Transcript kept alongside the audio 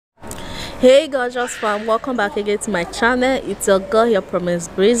Hey gorgeous fam, welcome back again to my channel. It's your girl, your promise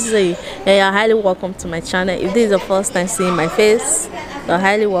Breezy, and you're highly welcome to my channel. If this is the first time seeing my face, you're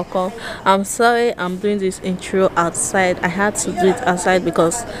highly welcome. I'm sorry I'm doing this intro outside. I had to do it outside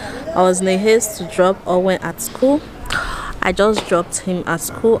because I was in a haste to drop Owen at school. I just dropped him at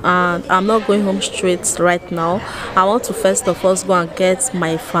school and I'm not going home straight right now. I want to first of all go and get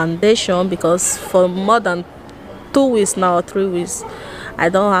my foundation because for more than 2 weeks now or 3 weeks I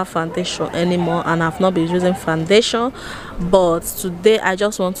don't have foundation anymore and I've not been using foundation, but today I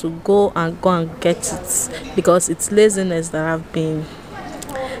just want to go and get it because it's laziness that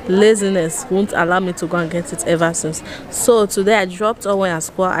laziness won't allow me to go and get it ever since. So today I dropped Owen at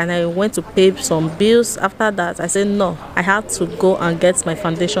school and I went to pay some bills. After that I said no, I have to go and get my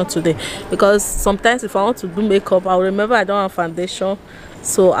foundation today because sometimes if I want to do makeup I'll remember I don't have foundation,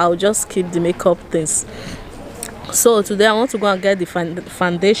 so I'll just keep the makeup things. So today I want to go and get the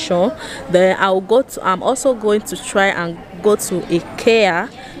foundation. Then I'm also going to try and go to IKEA.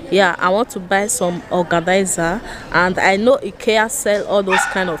 Yeah, I want to buy some organizer, and I know IKEA sell all those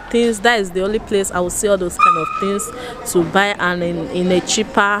kind of things. That is the only place I will see all those kind of things to buy, and in a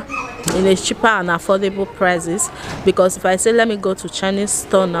cheaper and affordable prices. Because if I say let me go to Chinese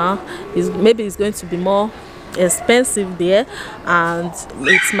store now, maybe it's going to be more expensive there and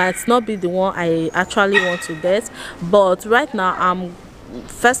it might not be the one I actually want to get. But right now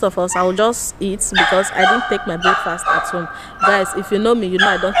first of all I will just eat because I didn't take my breakfast at home. Guys, if you know me, you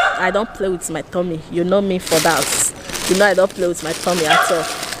know I don't play with my tummy. You know me for that. You know I don't play with my tummy at all.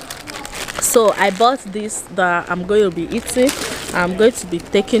 So I bought this that I'm going to be eating. I'm going to be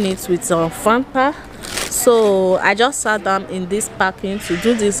taking it with Fanta. So I just sat down in this parking to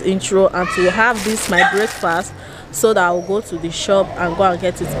do this intro and to have this my breakfast, so that I will go to the shop and go and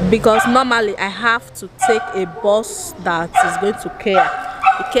get it, because normally I have to take a bus that is going to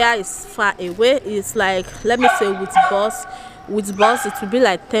IKEA is far away. It's like, let me say with bus it will be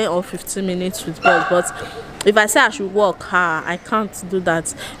like 10 or 15 minutes with bus. But if I say I should walk, I can't do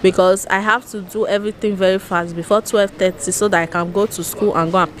that because I have to do everything very fast before 12:30 so that I can go to school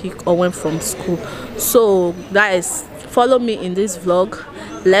and go and pick Owen from school. So guys, follow me in this vlog.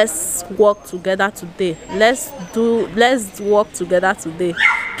 Let's walk together today. Let's walk together today.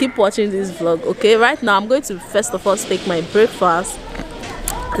 Keep watching this vlog, okay? Right now I'm going to first of all take my breakfast.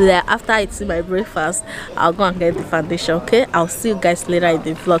 Then after I eat my breakfast I'll go and get the foundation, okay? I'll see you guys later in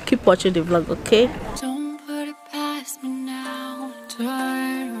the vlog. Keep watching the vlog, okay? Don't put it past me now. Turn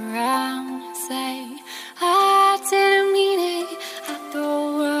around and say I didn't mean it. I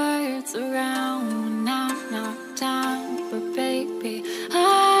throw words around when I'm not down, but baby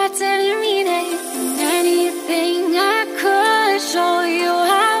I didn't mean it. And anything I could show you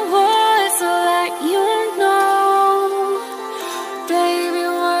I would, so that you know, baby,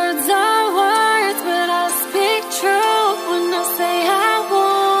 words are words, but I speak truth when I say I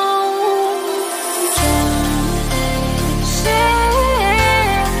won't. Can't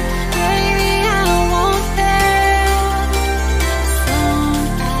share, baby, I won't fail. Some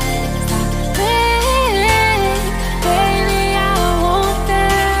nights I think, baby, I won't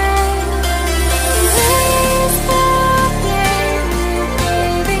fail. Please forgive me,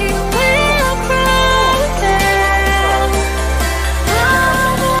 baby, we'll prevail.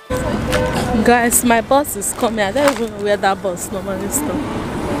 Guys, my bus is coming. I don't even know where that bus normally stops.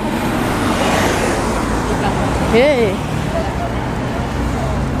 Hey.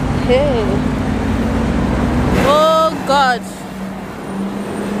 Oh God.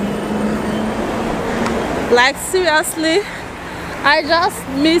 Like seriously, I just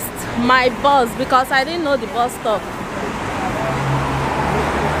missed my bus because I didn't know the bus stop.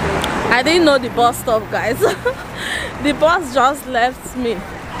 Guys. The bus just left me.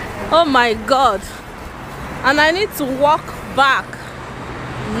 Oh my God. And I need to walk back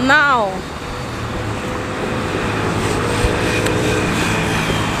now.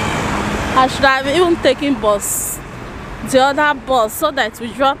 I should have even taken the other bus, so that it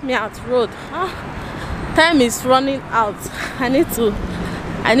will drop me at road. Time is running out. I need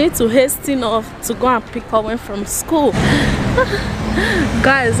to hasten off to go and pick Owen from school.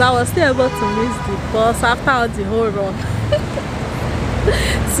 Guys, I was still able to miss the bus after all the whole run.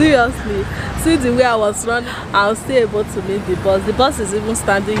 Seriously, see the way I was running, I was still able to meet the bus. The bus is even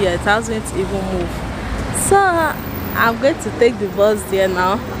standing here, it hasn't even moved. So I'm going to take the bus there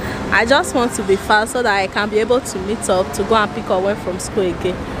now. I just want to be fast so that I can be able to meet up to go and pick Owen from school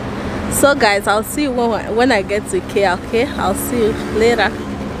again. So guys, I'll see you when I get to IKEA, okay? I'll see you later.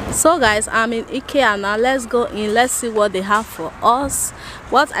 So guys, I'm in IKEA now. Let's go in, let's see what they have for us.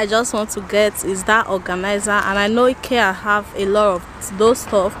 What I just want to get is that organizer, and I know IKEA have a lot of those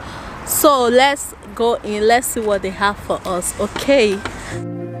stuff, So let's go in, let's see what they have for us. Okay,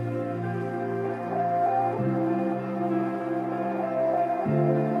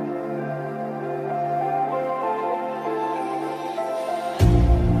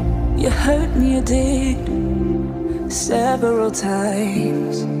 you hurt me, you did, several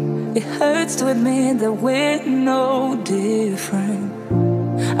times. It hurts to admit that we're no different.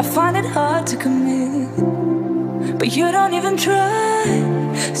 I find it hard to commit, but you don't even try.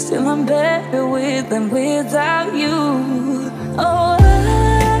 Still I'm better with than without you. Oh,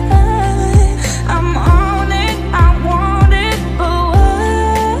 I'm on it, I want it, but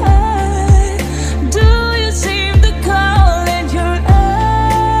why do you seem to call it your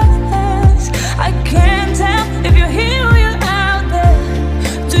eyes? I can't tell if you're here or you're out there.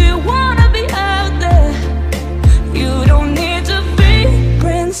 Do you wanna be out there? You don't need to be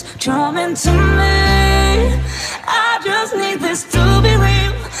Prince Charming to me. I just need this to be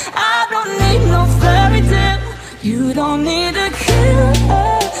real. I don't need no fairy tale. You don't need a killer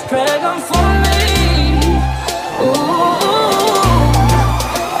dragon for me. Ooh,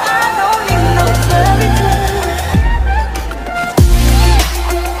 I don't need no fairy tale.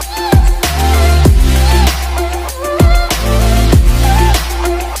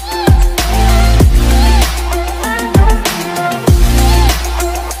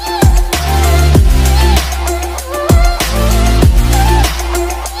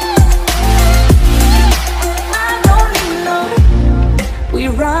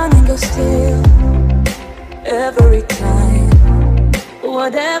 Still, every time,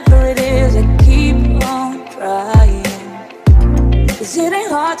 whatever it is, I keep on trying. 'Cause it ain't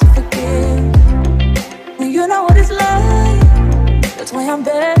hard to forgive when you know what it's like. That's why I'm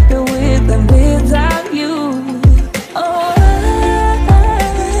better with than without you. Oh,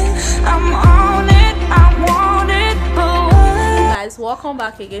 I'm on it, I want it, but why? guys, welcome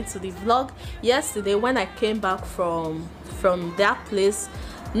back again to the vlog. Yesterday when I came back from that place,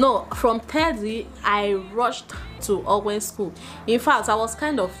 no, from 30, I rushed to Owen school. In fact, I was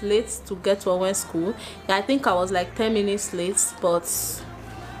kind of late to get to Owen school. Yeah, I think I was like 10 minutes late, but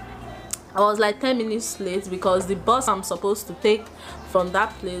I was like 10 minutes late because the bus I'm supposed to take from that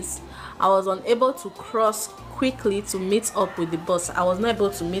place, I was unable to cross quickly to meet up with the bus. I was not able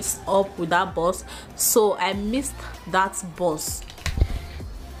to meet up with that bus, so I missed that bus.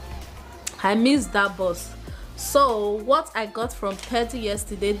 So what I got from 30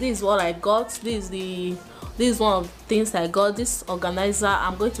 yesterday, this is what I got. This is one of the things I got. This organizer,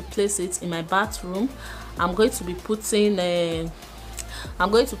 I'm going to place it in my bathroom. I'm going to be putting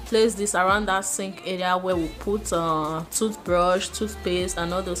I'm going to place this around that sink area where we put toothbrush, toothpaste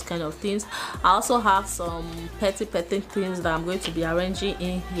and all those kind of things. I also have some petty things that I'm going to be arranging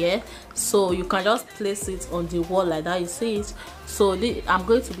in here, so you can just place it on the wall like that, you see it. So I'm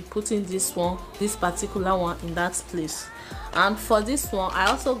going to be putting this particular one in that place. And for this one,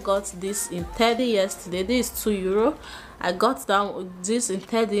 I also got this in 30 yesterday. This is €2. I got this in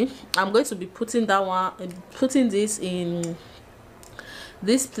 30. I'm going to be putting this in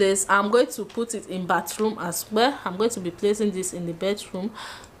this place. I'm going to put it in bathroom as well. I'm going to be placing this in the bedroom.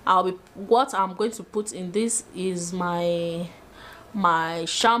 What I'm going to put in this is my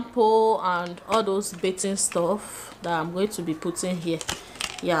shampoo and all those bathing stuff that I'm going to be putting here.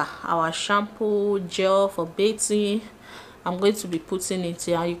 Yeah, our shampoo gel for bathing, I'm going to be putting it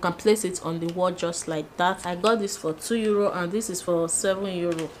here. You can place it on the wall just like that. I got this for €2 and this is for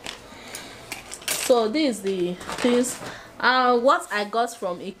 €7. So this is the things. What I got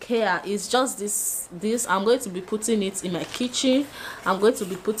from IKEA is just this. I'm going to be putting it in my kitchen. I'm going to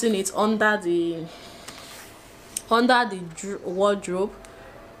be putting it under the wardrobe,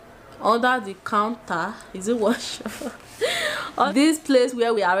 under the counter. Is it washroom? This place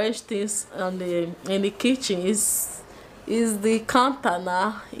where we arrange things in the kitchen is the counter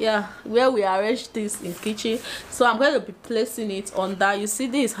now. Yeah, where we arrange things in kitchen. So I'm going to be placing it under. You see,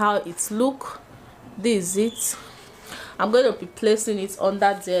 this is how it look. This is it. I'm going to be placing it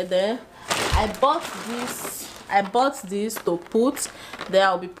under there. I bought this to put there.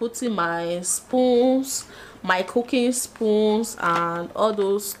 I'll be putting my spoons, my cooking spoons and all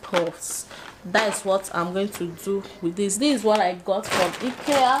those stuffs. That is what I'm going to do with this. This is what I got from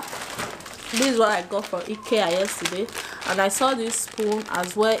IKEA. This is what I got from IKEA yesterday, and I saw this spoon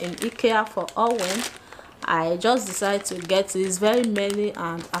as well in IKEA for Owen. I just decided to get it. It's very many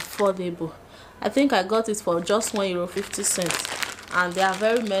and affordable. I think I got it for just €1.50, and there are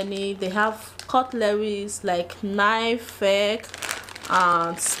very many. They have cutleries like knife, fork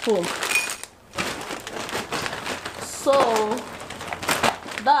and spoon. So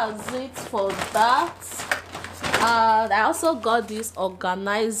that's it for that. I also got this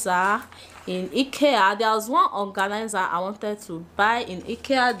organizer in IKEA. There was one organizer I wanted to buy in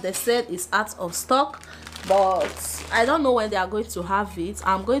IKEA. They said it's out of stock, but I don't know when they are going to have it.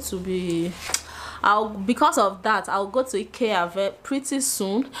 I'm going to be because of that I'll go to IKEA pretty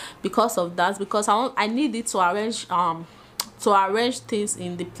soon because of that, because I need it to arrange things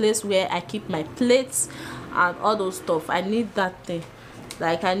in the place where I keep my plates and all those stuff. I need that thing.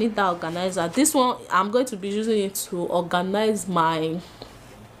 Like, I need that organizer. This one I'm going to be using it to organize my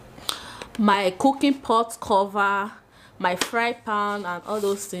cooking pot cover, my fry pan and all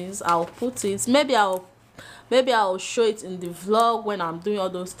those things. I'll put it, maybe I'll show it in the vlog when I'm doing all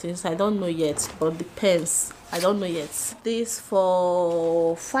those things. I don't know yet, but depends. I don't know yet. This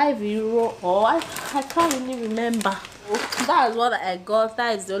for €5 or I can't really remember. That's what I got.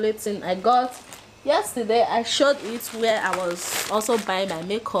 That is the only thing I got. Yesterday I showed it where I was also buying my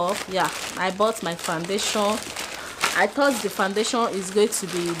makeup. Yeah, I bought my foundation. I thought the foundation is going to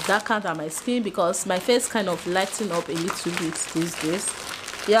be darker than my skin because my face kind of lighting up a little bit these days.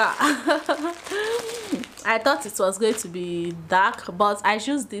 Yeah. I thought it was going to be dark, but I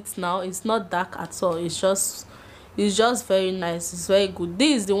used it now. It's not dark at all. It's just very nice. It's very good.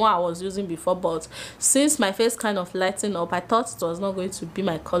 This is the one I was using before, but since my face kind of lighting up, I thought it was not going to be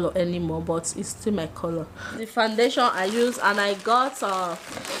my color anymore, but it's still my color. The foundation I use, and I got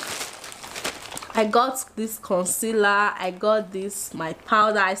this concealer, I got this my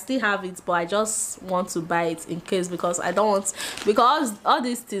powder. I still have it, but I just want to buy it in case, because I don't want, because all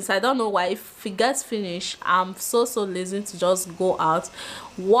these things, I don't know why, if it gets finished, I'm so lazy to just go out,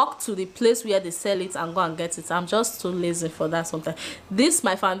 walk to the place where they sell it and go and get it. I'm just too lazy for that sometimes. This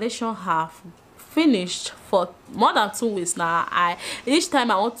my foundation have finished for more than 2 weeks now. Each time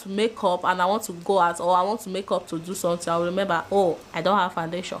I want to make up and I want to go out, or I want to make up to do something, I'll remember, oh, I don't have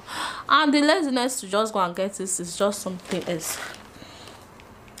foundation, and the laziness to just go and get this is just something else.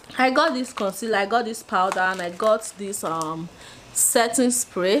 I got this concealer, I got this powder, and I got this setting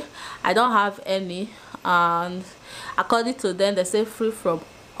spray. I don't have any, and according to them they say free from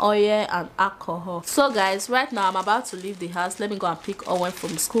oil and alcohol. So guys, right now I'm about to leave the house. Let me go and pick Owen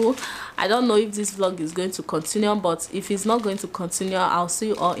from school. I don't know if this vlog is going to continue, but if it's not going to continue, I'll see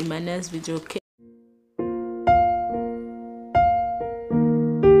you all in my next video. Okay,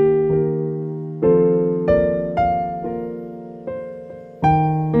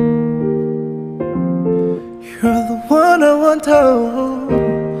 you're the one I want to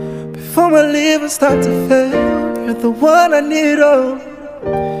hold before my liver start to fail. You're the one I need, oh,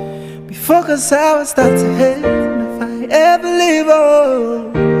 before cause I start to hate. If I ever leave,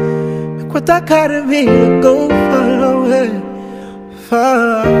 oh, make what I got in me to go far away,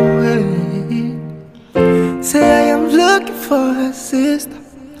 far away. Say I am looking for a sister,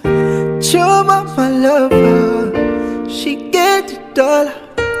 your mama lover. She get the dollar,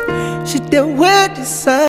 she deal with the sun.